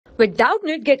With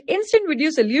Doubtnut, get instant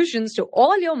video solutions to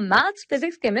all your maths,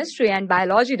 physics, chemistry, and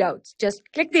biology doubts. Just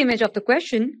click the image of the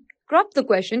question, crop the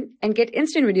question, and get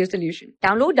instant video solution.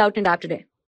 Download Doubtnut app today.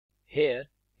 Here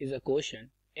is a question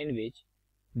in which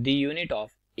the unit of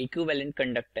equivalent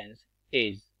conductance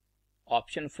is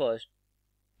option first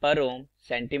per ohm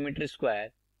centimeter square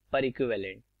per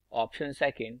equivalent, option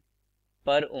second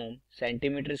per ohm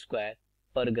centimeter square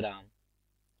per gram,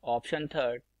 option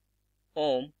third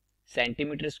ohm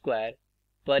centimeter square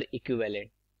per equivalent,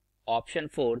 option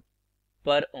fourth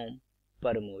per ohm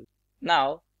per mole.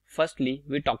 Now firstly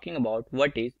we're talking about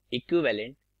what is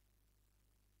equivalent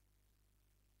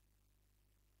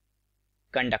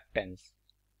conductance.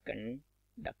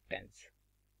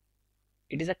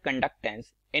 It is a conductance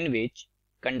in which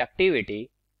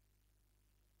conductivity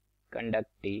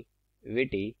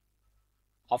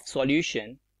of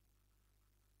solution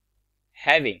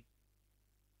having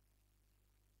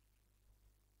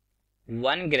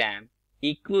 1 gram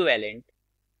equivalent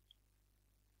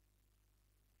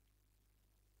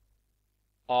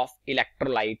of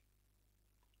electrolyte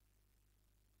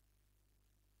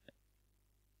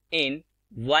in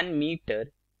 1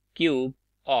 meter cube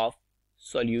of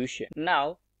solution.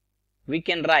 Now we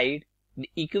can write the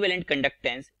equivalent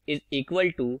conductance is equal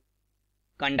to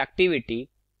conductivity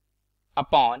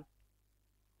upon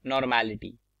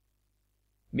normality,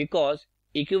 because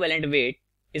equivalent weight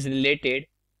is related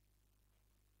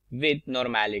with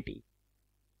normality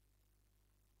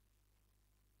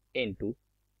into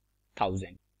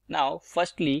 1000. Now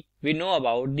firstly we know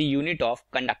about the unit of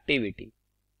conductivity.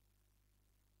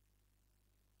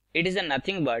 It is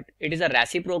nothing but it is a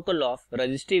reciprocal of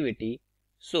resistivity,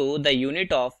 so the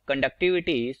unit of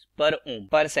conductivity is per ohm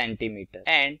per centimeter.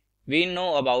 And we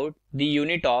know about the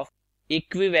unit of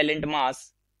equivalent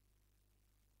mass.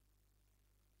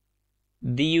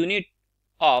 The unit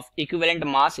of equivalent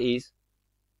mass is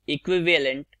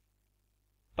equivalent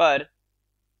per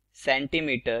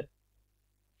centimeter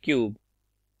cube.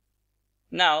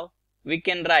 Now we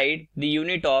can write the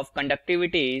unit of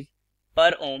conductivity is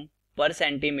per ohm per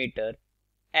centimeter,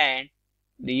 and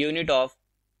the unit of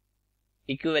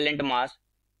equivalent mass,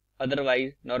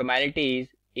 otherwise normality, is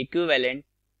equivalent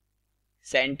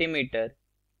centimeter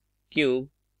cube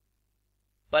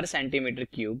per centimeter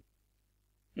cube.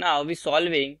 Now we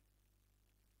solving,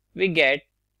 we get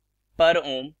per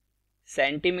ohm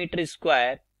centimeter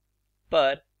square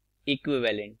per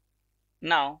equivalent.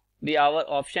 Now our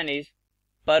option is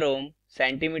per ohm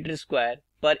centimeter square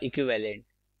per equivalent.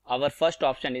 Our first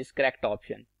option is correct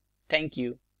option. Thank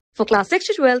you. For class 6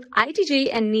 to 12, IIT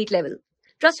JEE and NEET level.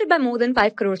 Trusted by more than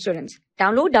 5 crore students.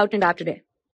 Download Doubtnut app today.